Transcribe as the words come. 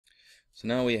So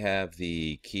now we have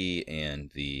the key and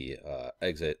the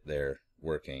exit there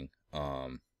working.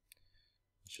 Let's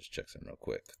just check some real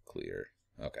quick. Clear.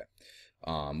 Okay.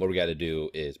 What we got to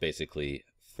do is basically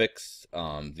fix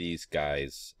these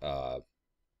guys'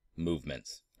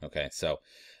 movements. Okay, so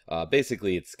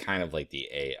basically it's kind of like the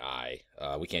AI.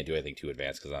 We can't do anything too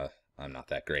advanced because I'm not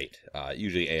that great.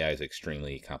 Usually AI is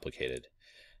extremely complicated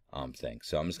thing.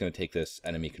 So I'm just going to take this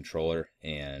enemy controller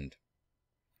and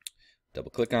double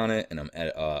click on it, and I'm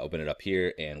open it up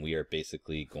here, and we are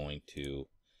basically going to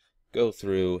go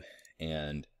through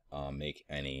and make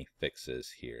any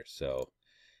fixes here. So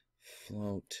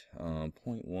float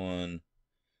 0.1,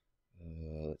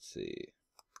 let's see,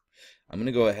 I'm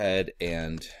gonna go ahead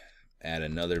and add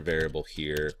another variable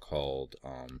here called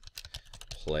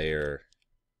player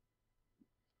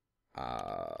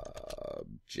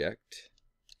object,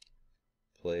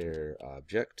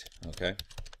 okay,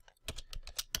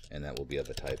 and that will be of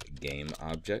the type game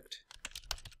object,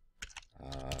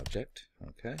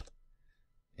 okay.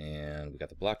 And we got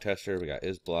the block tester, we got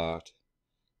is blocked,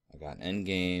 I got an end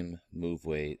game, move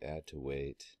weight, add to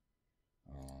weight,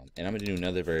 and I'm going to do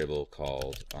another variable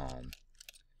called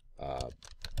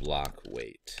block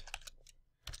weight,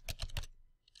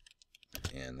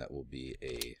 and that will be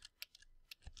a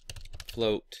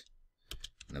float,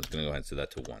 and I'm just going to go ahead and set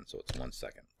that to 1, so it's 1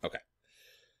 second. Okay.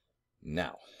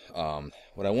 Now,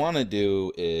 what I want to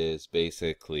do is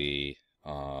basically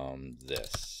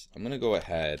this. I'm going to go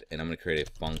ahead and I'm going to create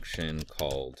a function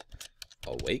called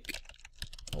awake.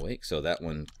 So that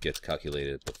one gets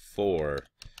calculated before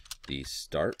the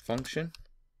start function.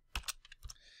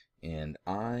 And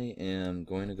I am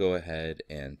going to go ahead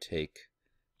and take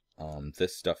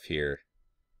this stuff here.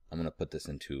 I'm going to put this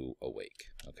into awake.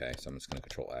 Okay, so I'm just going to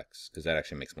control X because that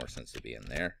actually makes more sense to be in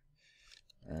there.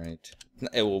 All right,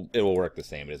 it will work the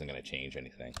same. It isn't going to change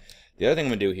anything. The other thing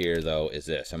I'm going to do here though is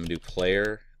this. I'm going to do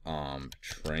player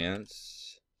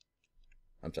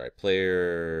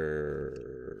player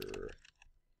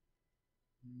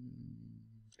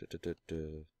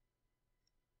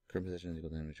current position is equal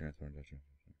to enemy transform.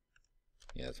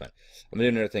 Yeah, that's fine. I'm going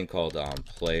to do another thing called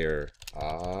player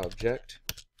object,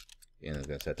 and I'm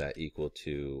going to set that equal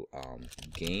to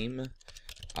game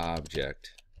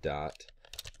object dot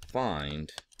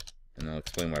find, and I'll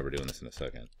explain why we're doing this in a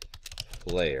second.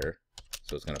 Player,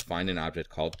 so it's going to find an object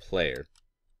called player,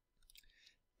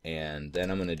 and then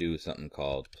I'm going to do something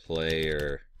called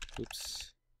player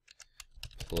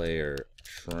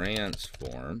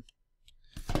transform,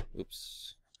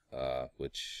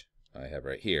 which I have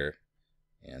right here,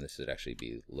 and this would actually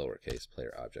be lowercase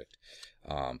player object,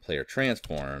 player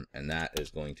transform, and that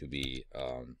is going to be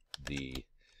the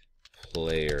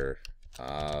player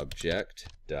object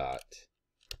dot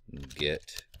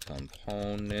get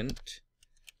component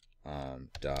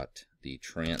dot the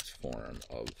transform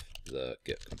of the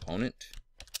get component,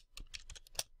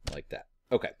 like that.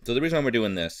 Okay, so the reason why we're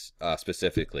doing this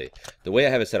specifically, the way I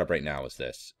have it set up right now is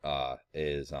this,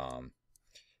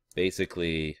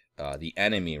 basically the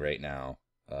enemy right now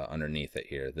underneath it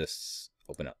here, this,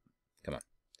 open up, come on,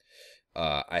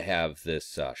 I have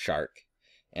this shark.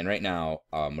 And right now,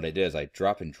 what I did is I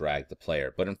drop and drag the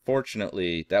player, but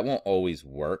unfortunately that won't always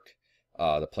work,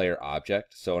 the player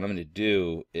object. So what I'm going to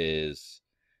do is,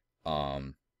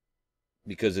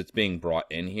 because it's being brought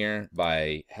in here,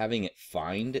 by having it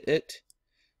find it,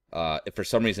 if for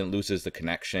some reason it loses the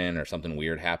connection or something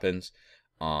weird happens,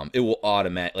 it will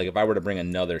automatically, like if I were to bring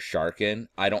another shark in,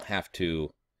 I don't have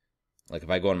to, like if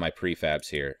I go into my prefabs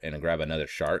here and I grab another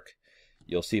shark,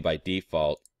 you'll see by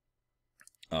default,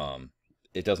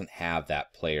 it doesn't have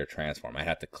that player transform. I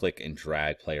have to click and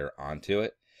drag player onto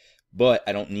it, but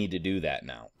I don't need to do that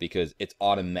now because it's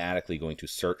automatically going to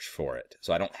search for it.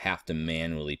 So I don't have to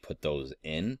manually put those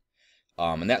in.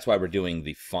 And that's why we're doing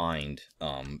the find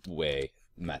way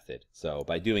method. So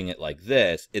by doing it like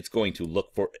this, it's going to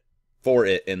look for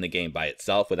it in the game by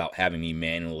itself without having me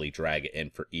manually drag it in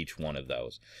for each one of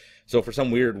those. So for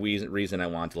some weird reason I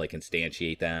want to like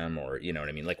instantiate them, or you know what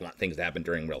I mean, like want things to happen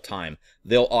during real time,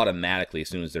 they'll automatically, as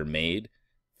soon as they're made,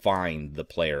 find the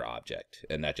player object,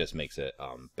 and that just makes it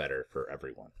better for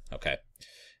everyone. Okay,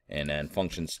 and then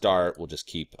function start will just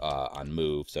keep on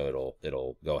move, so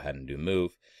it'll go ahead and do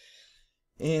move.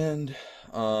 And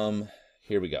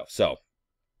here we go. So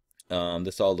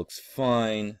this all looks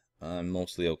fine. I'm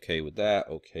mostly okay with that.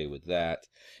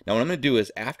 Now what I'm going to do is,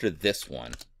 after this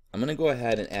one, I'm going to go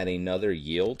ahead and add another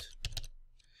yield.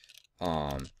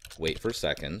 Wait for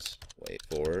seconds.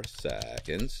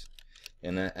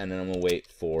 And then I'm going to wait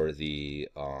for the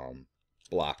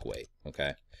block weight.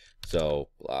 Okay. So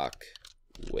block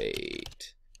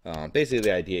weight Basically,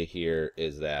 the idea here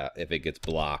is that if it gets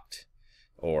blocked,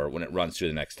 or when it runs through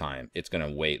the next time, it's going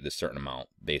to wait this certain amount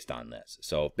based on this.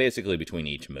 So basically, between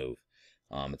each move,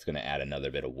 it's going to add another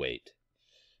bit of weight.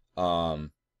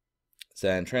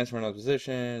 Then transfer another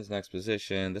position, next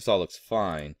position. This all looks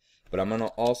fine, but I'm going to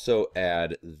also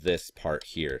add this part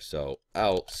here. So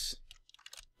else,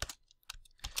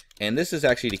 and this is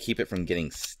actually to keep it from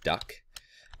getting stuck.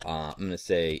 I'm going to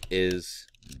say is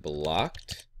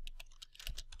blocked.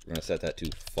 We're going to set that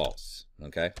to false.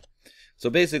 Okay.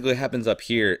 So basically what happens up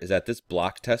here is that this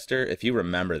block tester, if you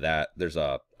remember that, there's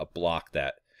a block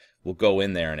that will go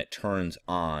in there and it turns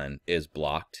on is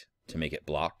blocked to make it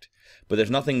blocked. But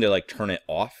there's nothing to like turn it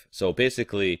off. So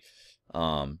basically,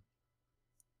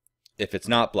 if it's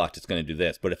not blocked, it's going to do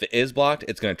this. But if it is blocked,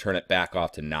 it's going to turn it back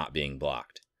off to not being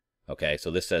blocked. Okay,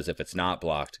 so this says if it's not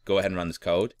blocked, go ahead and run this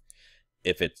code.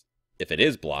 If it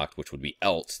is blocked, which would be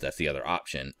else, that's the other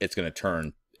option, it's going to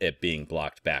turn it being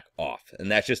blocked back off.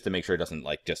 And that's just to make sure it doesn't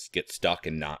like just get stuck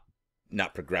and not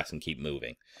progress and keep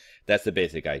moving. That's the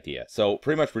basic idea. So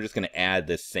pretty much we're just going to add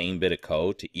this same bit of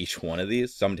code to each one of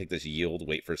these. So I'm going to take this yield,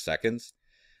 wait for seconds.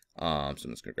 So I'm just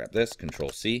going to grab this, Control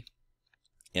C,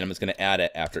 and I'm just going to add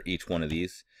it after each one of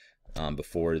these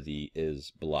before the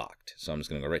is blocked. So I'm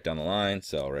just going to go right down the line.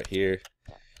 So right here,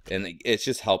 and it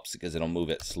just helps because it'll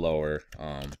move it slower.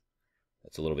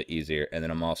 It's a little bit easier. And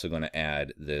then I'm also going to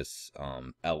add this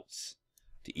else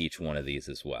to each one of these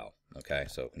as well. Okay,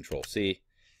 so Control C,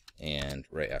 and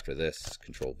right after this,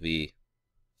 Control V.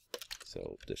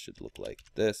 So this should look like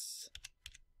this.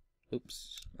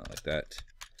 Oops, not like that.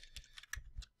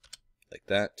 Like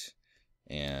that.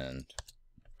 And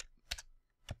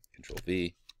Control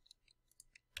V.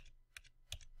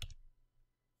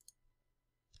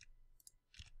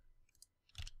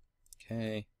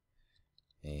 Okay.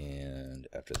 And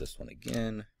after this one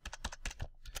again,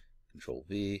 Control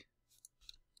V.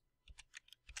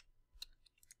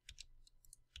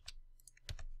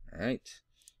 All right.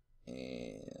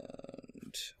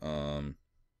 And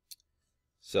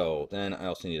so then I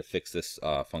also need to fix this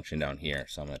function down here.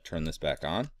 So I'm going to turn this back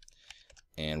on,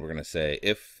 and we're going to say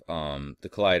if the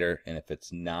collider, and if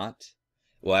it's not,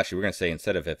 well, actually we're going to say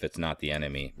instead of if it's not the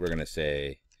enemy, we're going to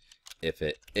say if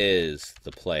it is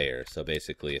the player. So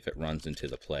basically if it runs into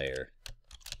the player,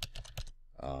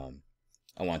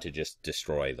 I want to just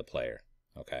destroy the player.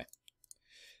 Okay.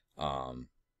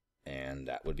 And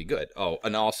that would be good. Oh,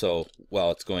 and also while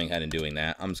it's going ahead and doing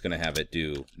that, I'm just going to have it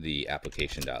do the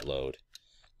application.load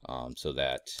so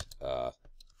that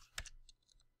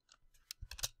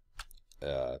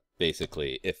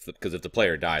basically because if the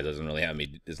player dies, it doesn't really have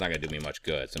me, it's not going to do me much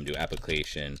good. So I'm going to do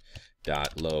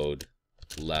application.load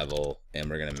level, and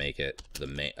we're going to make it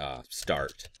the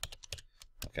start.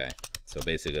 Okay, so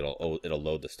basically it'll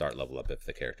load the start level up if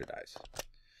the character dies.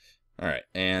 All right,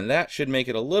 and that should make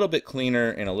it a little bit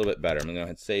cleaner and a little bit better. I'm going to go ahead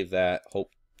and save that,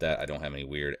 hope that I don't have any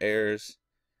weird errors.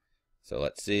 So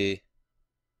let's see.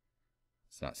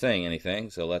 It's not saying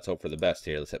anything, so let's hope for the best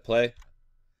here. Let's hit play,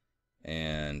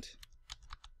 and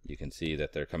you can see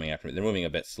that they're coming after me. They're moving a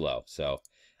bit slow, so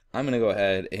I'm going to go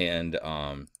ahead and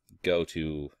go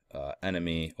to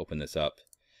enemy, open this up,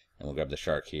 and we'll grab the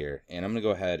shark here. And I'm going to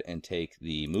go ahead and take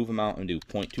the move amount and do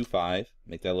 0.25,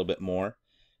 make that a little bit more.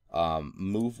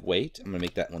 Move weight, I'm going to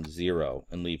make that one 0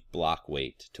 and leave block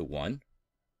weight to 1.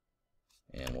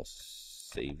 And we'll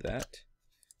save that.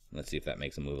 Let's see if that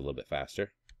makes them move a little bit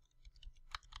faster.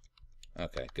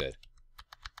 Okay, good.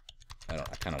 I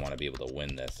kind of want to be able to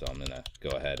win this, so I'm going to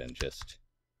go ahead and just,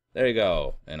 there you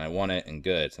go. And I won it, and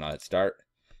good. So now let's start,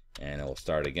 and it will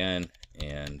start again.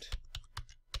 And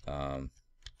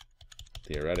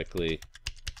theoretically,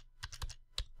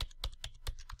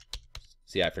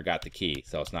 see, I forgot the key,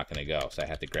 so it's not going to go. So I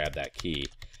have to grab that key,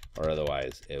 or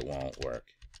otherwise it won't work.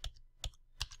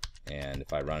 And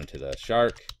if I run into the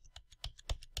shark,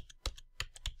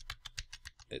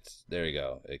 there you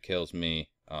go. It kills me.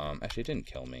 Actually, it didn't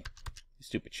kill me. You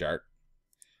stupid shark.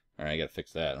 All right, I got to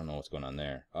fix that. I don't know what's going on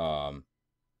there.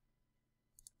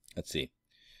 Let's see.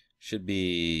 Should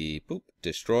be, boop,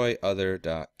 destroy other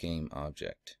 .game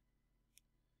object.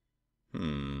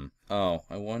 Oh,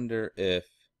 I wonder if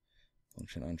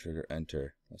function on trigger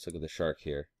enter. Let's look at the shark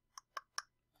here.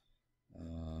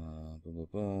 Boom, boom,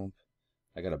 boom.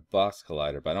 I got a box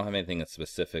collider, but I don't have anything that's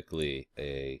specifically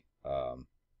a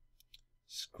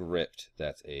script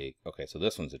that's okay, so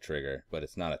this one's a trigger, but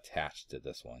it's not attached to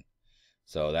this one.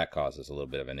 So that causes a little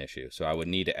bit of an issue. So I would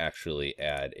need to actually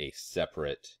add a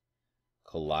separate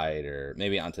collider,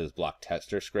 maybe onto this block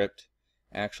tester script,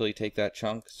 actually take that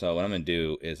chunk. So what I'm going to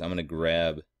do is I'm going to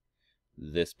grab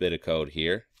this bit of code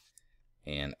here,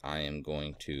 and I am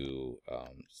going to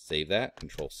save that,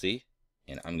 Control C,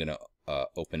 and I'm going to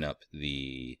open up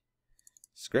the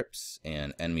scripts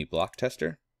and enemy block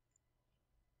tester.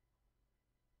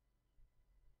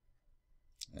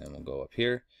 And we'll go up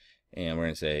here, and we're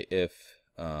going to say if,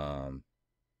 boom,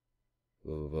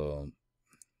 boom, boom.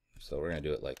 So we're going to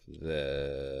do it like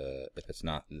if it's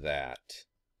not that.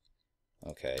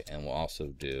 Okay, and we'll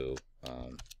also do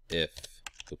if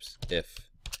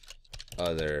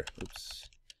other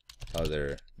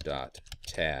dot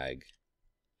tag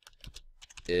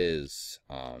is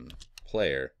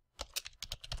player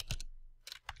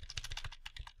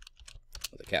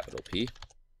with a capital P.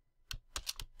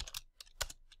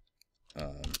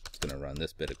 It's going to run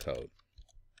this bit of code.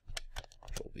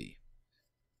 Control V.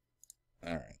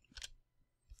 All right.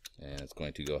 And it's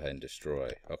going to go ahead and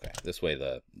destroy. Okay, this way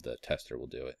the tester will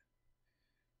do it.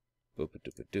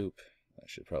 Boop-a-doop-a-doop. That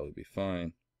should probably be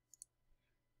fine.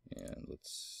 And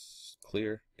let's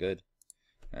clear. Good.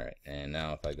 All right, and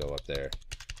now if I go up there,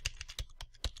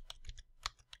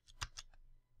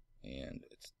 and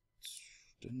it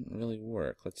didn't really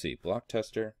work. Let's see, block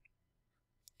tester.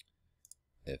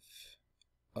 If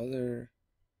other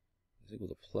is equal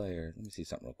to player, let me see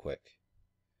something real quick.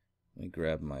 Let me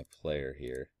grab my player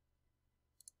here.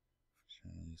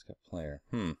 He's got player.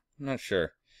 I'm not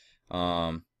sure.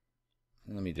 Let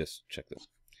me just check this.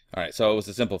 All right, so it was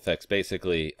a simple fix.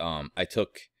 Basically, I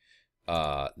took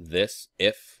this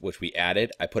if, which we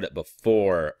added, I put it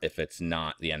before if it's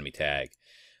not the enemy tag.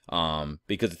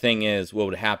 Because the thing is, what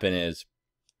would happen is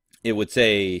it would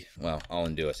say, well, I'll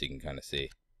undo it so you can kind of see.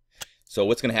 So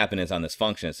what's going to happen is on this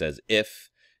function, it says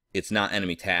if it's not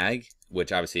enemy tag,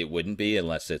 which obviously it wouldn't be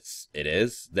unless it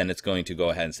is, then it's going to go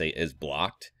ahead and say is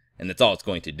blocked. And that's all it's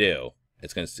going to do.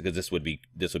 It's going to, because this would be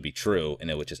true,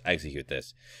 and it would just execute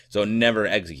this. So it never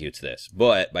executes this.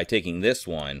 But by taking this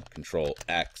one, Control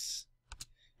X,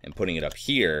 and putting it up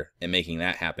here and making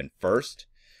that happen first,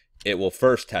 it will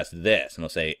first test this, and it'll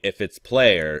say if it's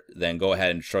player, then go ahead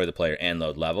and destroy the player and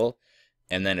load level.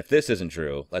 And then if this isn't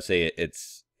true, let's say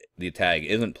it's the tag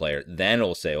isn't player, then it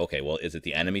will say, okay, well, is it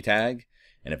the enemy tag?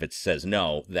 And if it says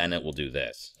no, then it will do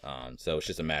this. So it's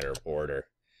just a matter of order.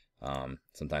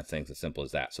 Sometimes things as simple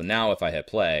as that. So now if I hit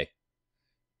play,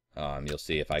 you'll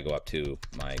see if I go up to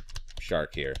my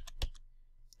shark here,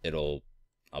 I'll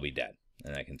be dead,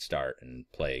 and I can start and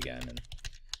play again and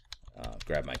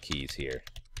grab my keys here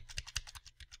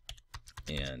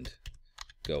and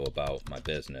go about my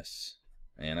business,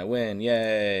 and I win.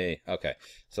 Yay! Okay,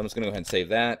 so I'm just gonna go ahead and save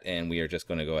that, and we are just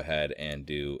going to go ahead and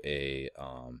do a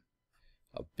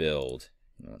build.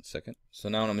 1 second. So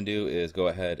now what I'm going to do is go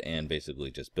ahead and basically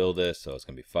just build this. So it's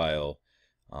going to be file,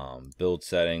 build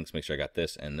settings, make sure I got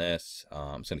this and this.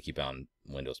 I'm just going to keep it on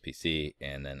Windows PC,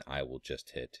 and then I will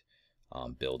just hit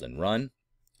build and run.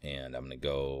 And I'm going to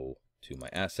go to my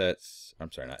assets.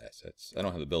 I'm sorry, not assets. I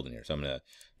don't have a build in here. So I'm going to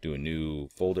do a new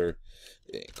folder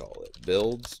and call it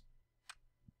builds.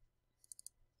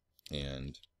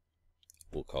 And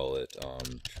we'll call it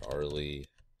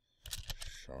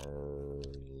Charlotten,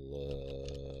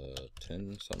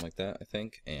 something like that, I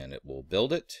think, and it will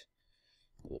build it.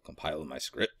 We'll compile my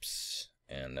scripts,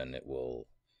 and then it will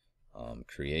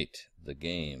create the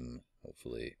game.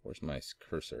 Hopefully, where's my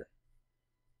cursor?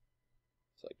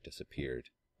 It's like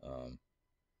disappeared. All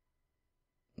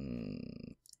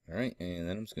right, and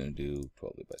then I'm just going to do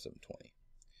 12 by 720.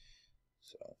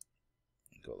 So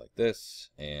go like this,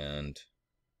 and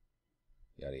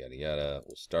yada yada yada.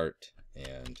 We'll start,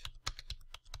 and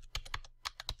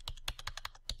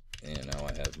now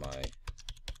I have my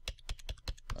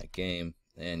game,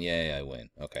 and yay, I win.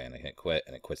 Okay, and I hit quit,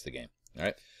 and it quits the game. All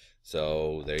right,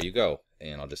 so there you go,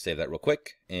 and I'll just save that real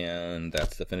quick, and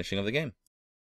that's the finishing of the game.